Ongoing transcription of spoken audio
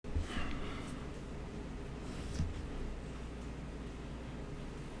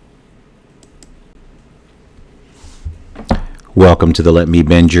Welcome to the Let Me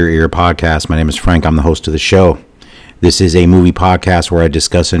Bend Your Ear podcast. My name is Frank. I'm the host of the show. This is a movie podcast where I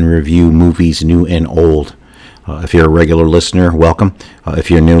discuss and review movies new and old. If you're a regular listener, welcome. If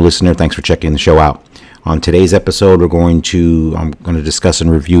you're a new listener, thanks for checking the show out. On today's episode, I'm going to discuss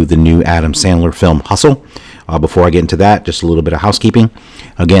and review the new Adam Sandler film, Hustle. Before I get into that, just a little bit of housekeeping.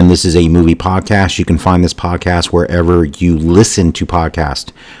 Again, this is a movie podcast. You can find this podcast wherever you listen to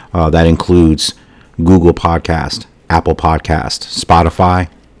podcasts. That includes Google Podcast, Apple Podcast, Spotify,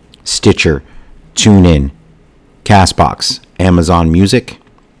 Stitcher, TuneIn, Castbox, Amazon Music,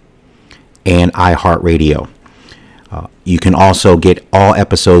 and iHeartRadio. You can also get all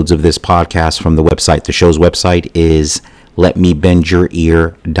episodes of this podcast from the website. The show's website is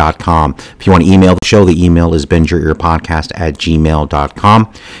letmebendyourear.com. If you want to email the show, the email is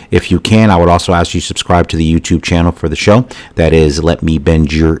bendyourearpodcast@gmail.com. If you can, I would also ask you to subscribe to the YouTube channel for the show. That is Let Me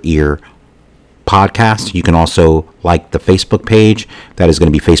Bend Your Ear Podcast. You can also like the Facebook page. That is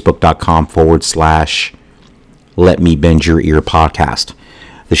going to be facebook.com/Let Me Bend Your Ear Podcast.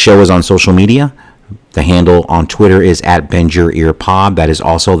 The show is on social media. The handle on Twitter is @BendYourEarPod. That is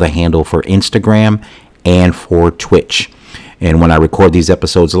also the handle for Instagram and for Twitch. And when I record these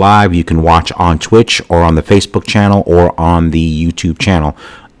episodes live, you can watch on Twitch or on the Facebook channel or on the YouTube channel,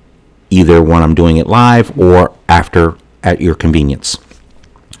 either when I'm doing it live or after at your convenience.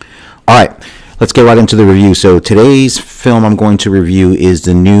 All right, let's get right into the review. So today's film I'm going to review is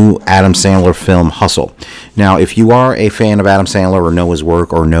the new Adam Sandler film, Hustle. Now, if you are a fan of Adam Sandler or know his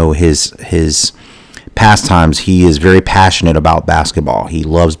work or know his pastimes, he is very passionate about basketball. He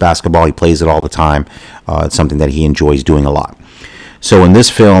loves basketball. He plays it all the time. It's something that he enjoys doing a lot. So in this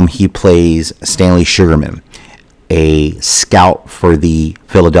film, he plays Stanley Sugarman, a scout for the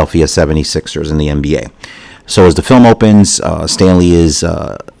Philadelphia 76ers in the NBA. So as the film opens, Stanley is,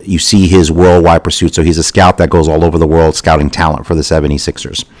 you see his worldwide pursuit. So he's a scout that goes all over the world scouting talent for the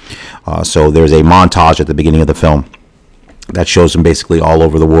 76ers. So there's a montage at the beginning of the film that shows him basically all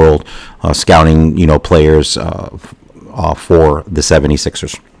over the world scouting, players for the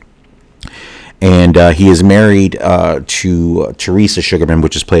 76ers. And he is married to Teresa Sugarman,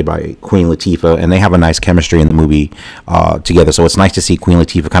 which is played by Queen Latifah, and they have a nice chemistry in the movie together. So it's nice to see Queen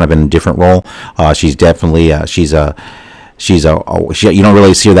Latifah kind of in a different role. She's definitely you don't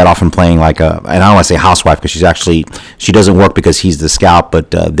really see her that often playing and I don't want to say housewife because she doesn't work because he's the scout, but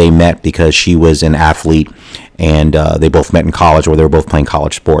they met because she was an athlete and they both met in college, or they were both playing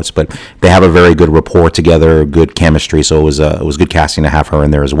college sports. But they have a very good rapport together, good chemistry. So it was good casting to have her in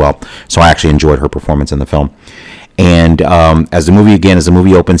there as well. So I actually enjoyed her performance in the film. And as the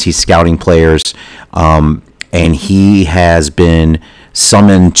movie opens, he's scouting players, and he has been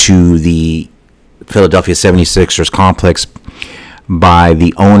summoned to the Philadelphia 76ers complex by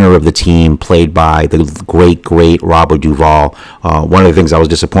the owner of the team, played by the great Robert Duvall. One of the things I was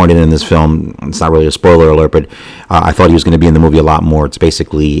disappointed in this film, it's not really a spoiler alert, but I thought he was going to be in the movie a lot more. It's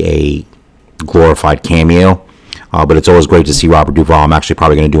basically a glorified cameo, but it's always great to see Robert Duvall. I'm actually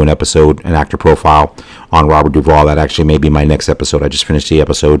probably going to do an actor profile on Robert Duvall. That actually may be my next episode. I just finished the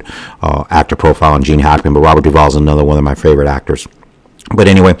episode, actor profile on Gene Hackman, but Robert Duvall is another one of my favorite actors. But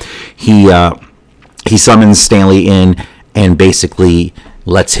anyway, he summons Stanley in and basically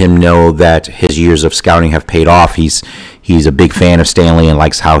lets him know that his years of scouting have paid off. He's a big fan of Stanley and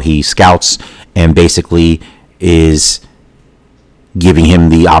likes how he scouts, and basically is giving him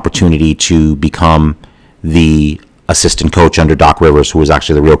the opportunity to become the assistant coach under Doc Rivers, who was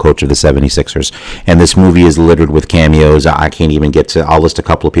actually the real coach of the 76ers. And this movie is littered with cameos. I can't even I'll list a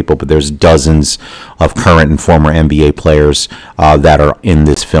couple of people, but there's dozens of current and former NBA players that are in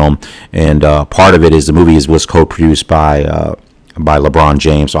this film. And part of it is the movie was co-produced by LeBron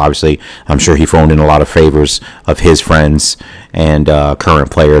James. So obviously, I'm sure he phoned in a lot of favors of his friends and current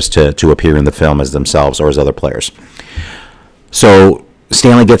players to appear in the film as themselves or as other players. So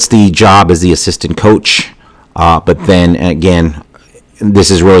Stanley gets the job as the assistant coach. But then again,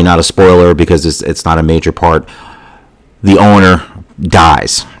 this is really not a spoiler because it's not a major part. The owner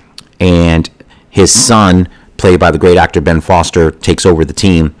dies, and his son, played by the great actor Ben Foster, takes over the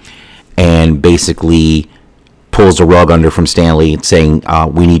team and basically pulls the rug under from Stanley, saying,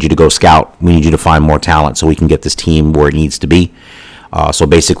 we need you to go scout. We need you to find more talent so we can get this team where it needs to be. So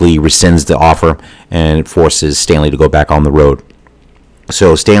basically rescinds the offer and forces Stanley to go back on the road.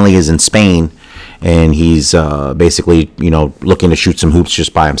 So Stanley is in Spain, and he's basically, looking to shoot some hoops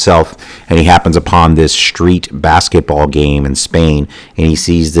just by himself. And he happens upon this street basketball game in Spain, and he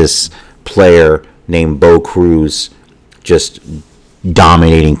sees this player named Bo Cruz just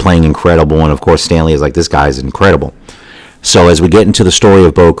dominating, playing incredible. And of course, Stanley is like, this guy is incredible. So as we get into the story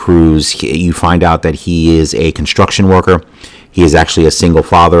of Bo Cruz, you find out that he is a construction worker. He is actually a single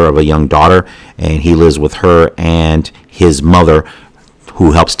father of a young daughter, and he lives with her and his mother,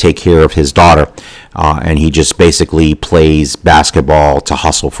 who helps take care of his daughter. And he just basically plays basketball to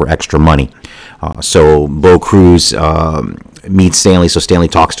hustle for extra money. So Bo Cruz meets Stanley. So Stanley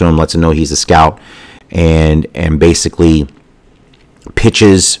talks to him, lets him know he's a scout, and basically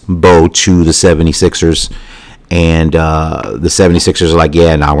pitches Bo to the 76ers. And the 76ers are like,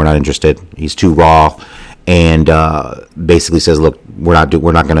 yeah, no, we're not interested. He's too raw. And basically says, look, we have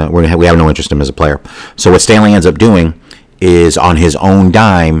no interest in him as a player. So what Stanley ends up doing is, on his own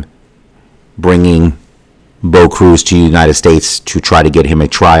dime, bringing Bo Cruz to the United States to try to get him a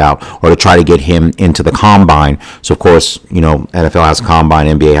tryout, or to try to get him into the combine. So, of course, NFL has a combine,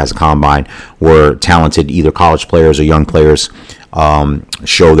 NBA has a combine, where talented either college players or young players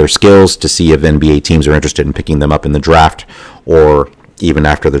show their skills to see if NBA teams are interested in picking them up in the draft, or even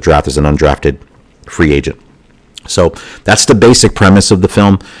after the draft as an undrafted free agent. So that's the basic premise of the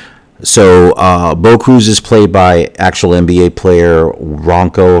film. So Bo Cruz is played by actual NBA player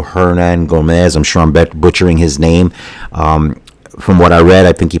Ronco Hernan Gomez. I'm sure I'm butchering his name. From what I read,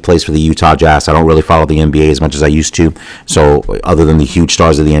 I think he plays for the Utah Jazz. I don't really follow the NBA as much as I used to. So other than the huge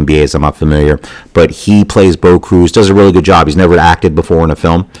stars of the NBA, I'm not familiar. But he plays Bo Cruz, does a really good job. He's never acted before in a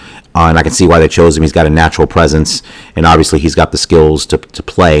film. And I can see why they chose him. He's got a natural presence. And obviously he's got the skills to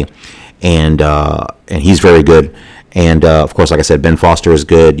play. And he's very good. And, of course, like I said, Ben Foster is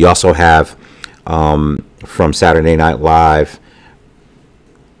good. You also have, from Saturday Night Live,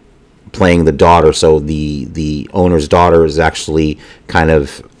 playing the daughter. So the owner's daughter is actually kind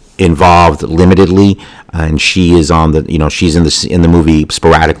of involved limitedly, and she is on the, she's in the movie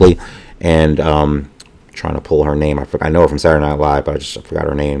sporadically. And trying to pull her name. I know her from Saturday Night Live, but I forgot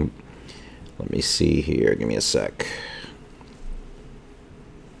her name. Let me see here. Give me a sec.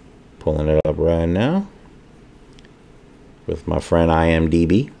 Pulling it up right now with my friend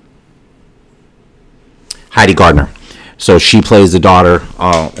IMDb. Heidi Gardner. So she plays the daughter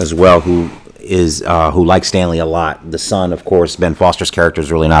as well, who likes Stanley a lot. The son, of course, Ben Foster's character,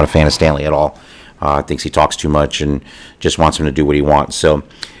 is really not a fan of Stanley at all. Thinks he talks too much and just wants him to do what he wants. So,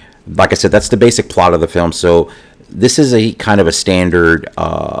 like I said, that's the basic plot of the film. So this is a kind of a standard,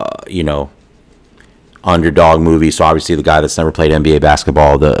 underdog movie. So obviously the guy that's never played NBA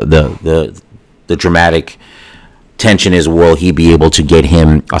basketball, the dramatic tension is, will he be able to get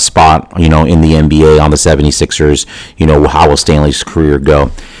him a spot, in the NBA on the 76ers? How will Stanley's career go?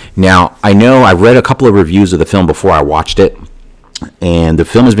 Now, I know I've read a couple of reviews of the film before I watched it, and the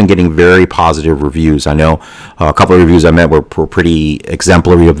film has been getting very positive reviews. I know a couple of reviews I met were pretty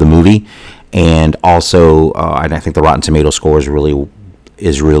exemplary of the movie, and also, and I think the Rotten Tomato score is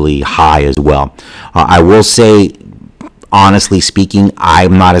really high as well. I will say, honestly speaking,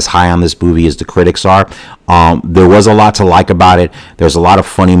 I'm not as high on this movie as the critics are. There was a lot to like about it. There's a lot of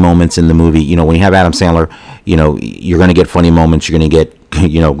funny moments in the movie. When you have Adam Sandler, you're going to get funny moments. You're going to get,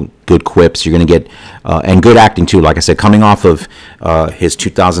 good quips. You're going to get, and good acting too. Like I said, coming off of his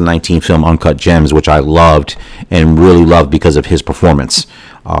 2019 film Uncut Gems, which I loved and really loved because of his performance.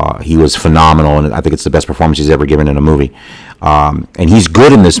 He was phenomenal, and I think it's the best performance he's ever given in a movie. And he's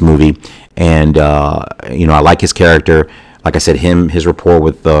good in this movie. And, I like his character. Like I said, his rapport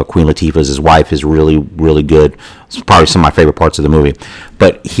with Queen Latifah, his wife, is really, really good. It's probably some of my favorite parts of the movie.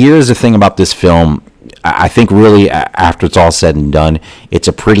 But here's the thing about this film. I think really, after it's all said and done, it's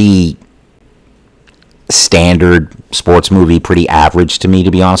a pretty standard sports movie, pretty average to me,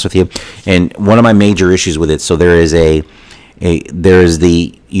 to be honest with you. And one of my major issues with it, so there is the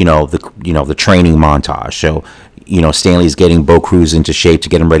training montage. So, Stanley's getting Bo Cruz into shape to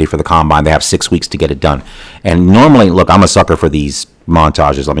get him ready for the combine. They have 6 weeks to get it done. And normally, look, I'm a sucker for these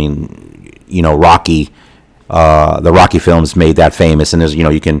montages. I mean, Rocky, the Rocky films made that famous. And there's,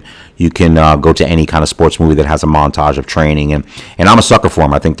 you can go to any kind of sports movie that has a montage of training. And I'm a sucker for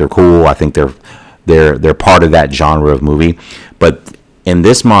them. I think they're cool. I think they're part of that genre of movie. But in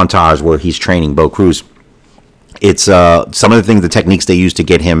this montage where he's training Bo Cruz, it's some of the things, the techniques they use to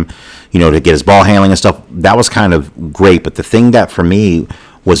get him, to get his ball handling and stuff, that was kind of great. But the thing that for me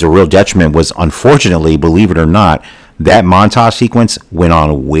was a real detriment was, unfortunately, believe it or not, that montage sequence went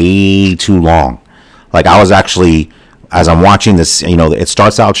on way too long. Like, I was actually, as I'm watching this, it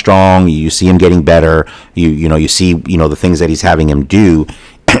starts out strong. You see him getting better. You see, the things that he's having him do.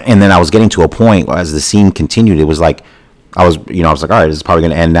 And then I was getting to a point as the scene continued, it was like, I was like, all right, this is probably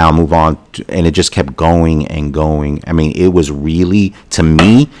going to end now, move on. And it just kept going and going. I mean, it was really, to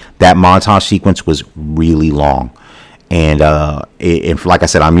me, that montage sequence was really long. And like I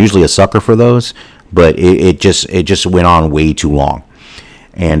said, I'm usually a sucker for those. but it just went on way too long,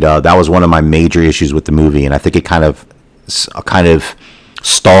 and that was one of my major issues with the movie. And I think it kind of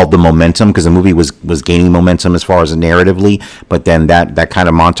stalled the momentum, because the movie was gaining momentum as far as narratively, but then that kind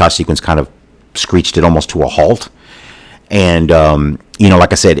of montage sequence kind of screeched it almost to a halt. And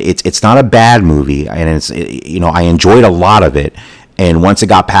like I said, it's not a bad movie, and I enjoyed a lot of it. And once it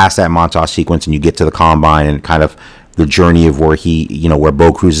got past that montage sequence, and you get to the combine and kind of the journey of where where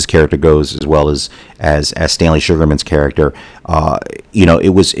Bo Cruz's character goes, as well as Stanley Sugarman's character,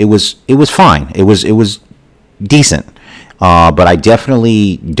 it was fine. It was decent. But I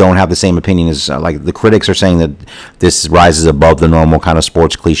definitely don't have the same opinion as like the critics are saying that this rises above the normal kind of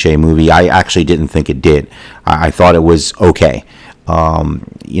sports cliche movie. I actually didn't think it did. I thought it was okay.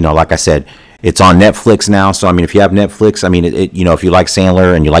 Like I said, it's on Netflix now. So, I mean, if you have Netflix, I mean, if you like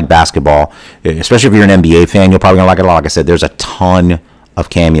Sandler and you like basketball, especially if you're an NBA fan, you're probably going to like it a lot. Like I said, there's a ton of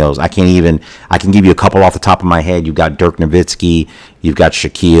cameos. I can give you a couple off the top of my head. You've got Dirk Nowitzki, you've got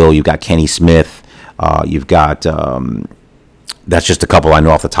Shaquille, you've got Kenny Smith, you've got, that's just a couple I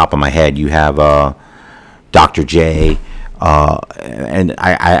know off the top of my head. You have Dr. J, and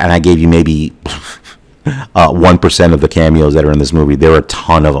I gave you maybe 1% of the cameos that are in this movie. There are a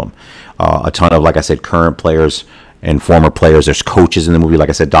ton of them. A ton of, like I said, current players and former players. There's coaches in the movie. Like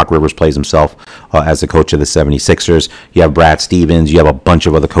I said, Doc Rivers plays himself as the coach of the 76ers. You have Brad Stevens. You have a bunch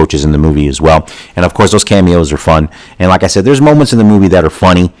of other coaches in the movie as well. And, of course, those cameos are fun. And, like I said, there's moments in the movie that are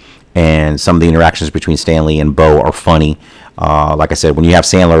funny, and some of the interactions between Stanley and Bo are funny. Like I said, when you have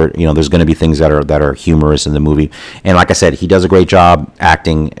Sandler, there's going to be things that are humorous in the movie. And like I said, he does a great job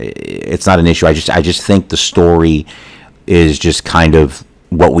acting. It's not an issue. I just think the story is just kind of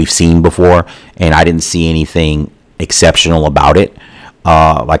what we've seen before, and I didn't see anything exceptional about it.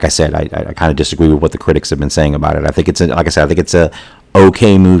 Like I said, I kind of disagree with what the critics have been saying about it. I think it's a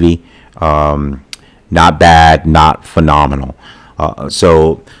okay movie. Not bad, not phenomenal.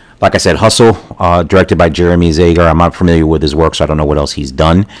 So, like I said, Hustle, directed by Jeremy Zager. I'm not familiar with his work, so I don't know what else he's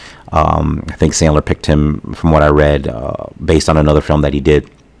done. I think Sandler picked him, from what I read, based on another film that he did.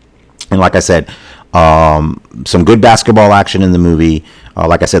 And like I said, some good basketball action in the movie.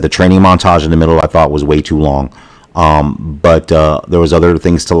 Like I said, the training montage in the middle I thought was way too long. But there was other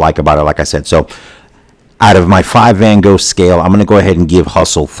things to like about it, like I said. So out of my 5 Van Gogh scale, I'm going to go ahead and give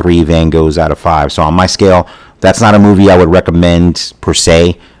Hustle 3 Van Goghs out of 5. So on my scale, that's not a movie I would recommend per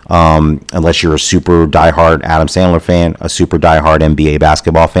se, unless you're a super diehard Adam Sandler fan, a super diehard NBA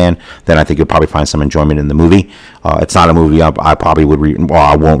basketball fan. Then I think you'll probably find some enjoyment in the movie. It's not a movie I probably would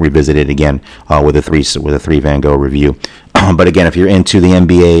I won't revisit it again with a 3 Van Gogh review. But again, if you're into the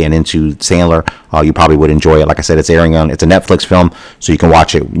NBA and into Sandler, you probably would enjoy it. Like I said, it's a Netflix film, so you can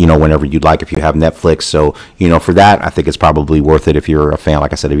watch it, whenever you'd like if you have Netflix. So, for that, I think it's probably worth it if you're a fan,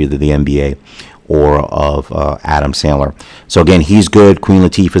 like I said, of either the NBA or of Adam Sandler. So again, he's good. Queen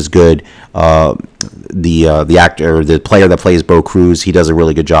Latifah's good. The actor, the player that plays Bo Cruz, he does a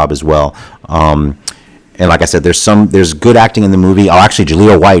really good job as well. And like I said, there's good acting in the movie. Oh, actually,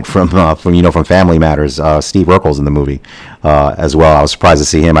 Jaleel White from Family Matters, Steve Urkel's in the movie as well. I was surprised to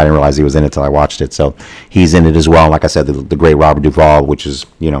see him. I didn't realize he was in it until I watched it. So he's in it as well. And like I said, the great Robert Duvall, which is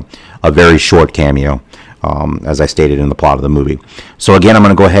a very short cameo, as I stated in the plot of the movie. So again, I'm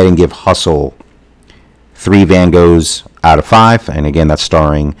going to go ahead and give Hustle 3 Van Goghs out of 5. And again, that's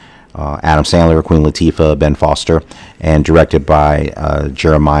starring Adam Sandler, Queen Latifah, Ben Foster, and directed by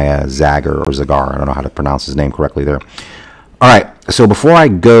Jeremiah Zagar, or Zagar. I don't know how to pronounce his name correctly there. All right, so before I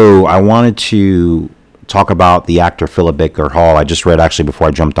go, I wanted to talk about the actor Philip Baker Hall. I just read, actually, before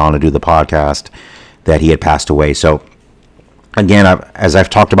I jumped on to do the podcast, that he had passed away. So again, as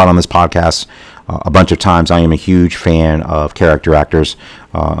I've talked about on this podcast a bunch of times, I am a huge fan of character actors.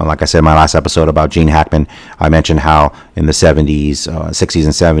 Like I said in my last episode about Gene Hackman, I mentioned how in the 70s, 60s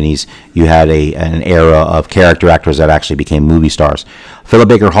and 70s, you had an era of character actors that actually became movie stars. Philip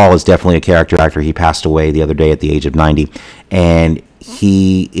Baker Hall is definitely a character actor. He passed away the other day at the age of 90, and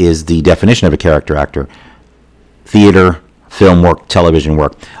he is the definition of a character actor. Theater, film work, television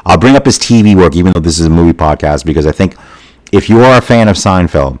work. I'll bring up his TV work, even though this is a movie podcast, because I think if you are a fan of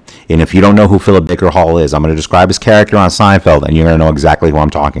Seinfeld, and if you don't know who Philip Baker Hall is, I'm going to describe his character on Seinfeld, and you're going to know exactly who I'm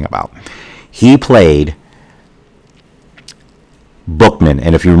talking about. He played Bookman,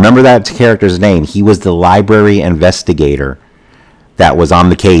 and if you remember that character's name, he was the library investigator that was on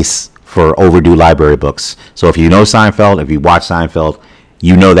the case for overdue library books. So if you know Seinfeld, if you watch Seinfeld,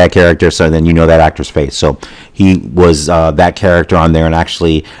 you know that character, so then you know that actor's face. So he was that character on there, and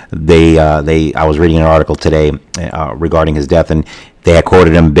actually, I was reading an article today regarding his death, and they had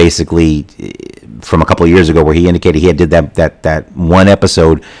quoted him basically from a couple of years ago, where he indicated he had did that one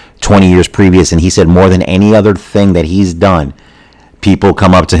episode 20 years previous, and he said more than any other thing that he's done, people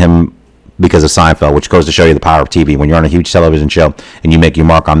come up to him because of Seinfeld, which goes to show you the power of TV. When you're on a huge television show and you make your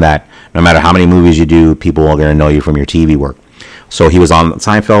mark on that, no matter how many movies you do, people are going to know you from your TV work. So he was on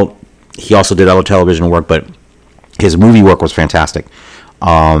Seinfeld. He also did other television work, but his movie work was fantastic.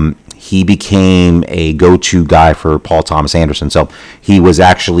 He became a go-to guy for Paul Thomas Anderson. So he was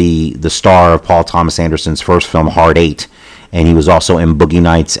actually the star of Paul Thomas Anderson's first film, Hard Eight, and he was also in Boogie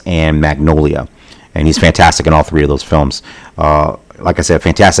Nights and Magnolia. And he's fantastic in all three of those films. Like I said, a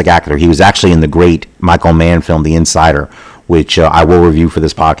fantastic actor. He was actually in the great Michael Mann film, The Insider, which I will review for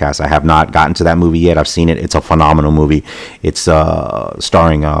this podcast. I have not gotten to that movie yet. I've seen it. It's a phenomenal movie. It's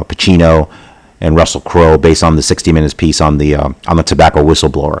starring Pacino and Russell Crowe, based on the 60 Minutes piece on the tobacco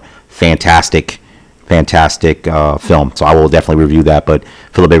whistleblower. Fantastic film. So I will definitely review that. But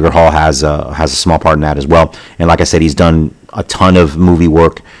Philip Baker Hall has a small part in that as well. And like I said, he's done a ton of movie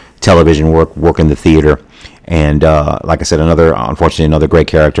work, television work in the theater. And like I said, unfortunately, another great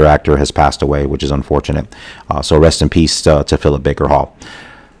character actor has passed away, which is unfortunate. So rest in peace to Philip Baker Hall.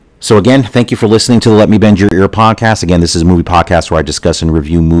 So again, thank you for listening to the Let Me Bend Your Ear podcast. Again, this is a movie podcast where I discuss and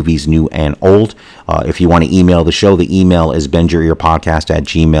review movies new and old. If you want to email the show, the email is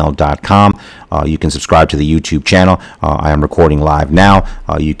bendyourearpodcast@gmail.com. You can subscribe to the YouTube channel. I am recording live now.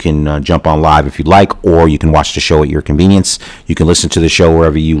 You can jump on live if you'd like, or you can watch the show at your convenience. You can listen to the show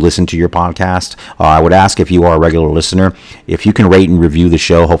wherever you listen to your podcast. I would ask, if you are a regular listener, if you can rate and review the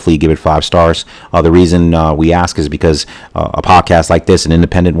show. Hopefully you give it 5 stars. The reason we ask is because a podcast like this, an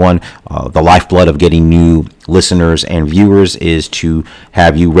independent one, the lifeblood of getting new listeners and viewers is to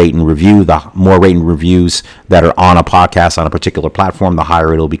have you rate and review. The more rate and reviews that are on a podcast on a particular platform, the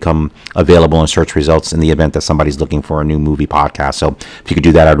higher it'll become available in search results in the event that somebody's looking for a new movie podcast. So if you could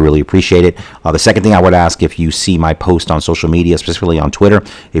do that, I'd really appreciate it. The second thing I would ask, if you see my post on social media, specifically on Twitter,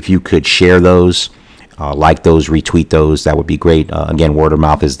 if you could share those, like those, retweet those, that would be great. Again, word of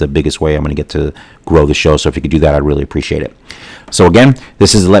mouth is the biggest way I'm going to get to grow the show. So if you could do that, I'd really appreciate it. So again,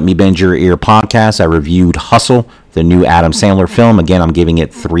 this is the Let Me Bend Your Ear podcast. I reviewed Hustle, the new Adam Sandler film. Again, I'm giving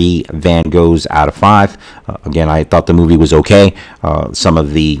it 3 Van Goghs out of 5. Again, I thought the movie was okay. Some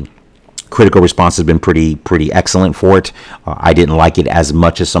of the critical response has been pretty excellent for it. I didn't like it as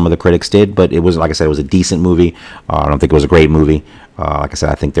much as some of the critics did, but it was, like I said, it was a decent movie. I don't think it was a great movie. Like I said,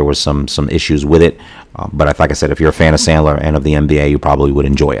 I think there was some issues with it. But like I said, if you're a fan of Sandler and of the NBA, you probably would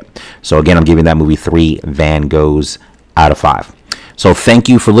enjoy it. So again, I'm giving that movie 3 Van Goghs out of 5. So thank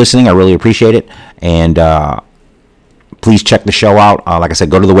you for listening. I really appreciate it. And please check the show out. Like I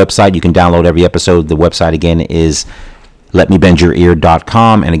said, go to the website. You can download every episode. The website, again, is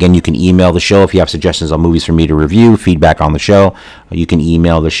letmebendyourear.com. And again, you can email the show if you have suggestions on movies for me to review, feedback on the show. You can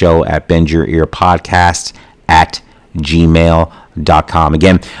email the show at bendyourearpodcast@gmail.com.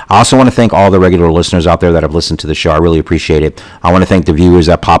 Again, I also want to thank all the regular listeners out there that have listened to the show. I really appreciate it. I want to thank the viewers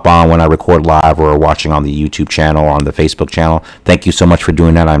that pop on when I record live or are watching on the YouTube channel, on the Facebook channel. Thank you so much for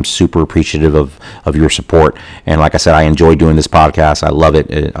doing that. I'm super appreciative of your support. And like I said, I enjoy doing this podcast. I love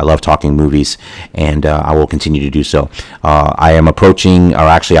it. I love talking movies, and I will continue to do so. I am approaching, or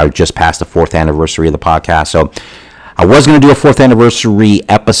actually I just passed the 4th anniversary of the podcast. So I was going to do a 4th anniversary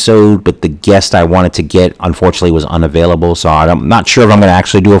episode, but the guest I wanted to get, unfortunately, was unavailable. So I'm not sure if I'm going to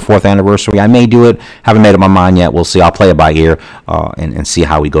actually do a 4th anniversary. I may do it. Haven't made up my mind yet. We'll see. I'll play it by ear and see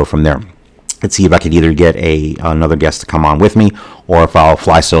how we go from there. Let's see if I could either get another guest to come on with me, or if I'll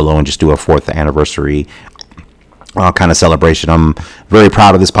fly solo and just do a 4th anniversary kind of celebration. I'm very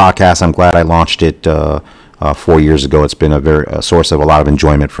proud of this podcast. I'm glad I launched it 4 years ago. It's been a source of a lot of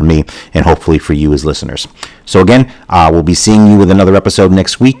enjoyment for me, and hopefully for you as listeners. So again, we'll be seeing you with another episode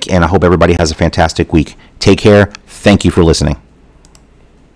next week, and I hope everybody has a fantastic week. Take care. Thank you for listening.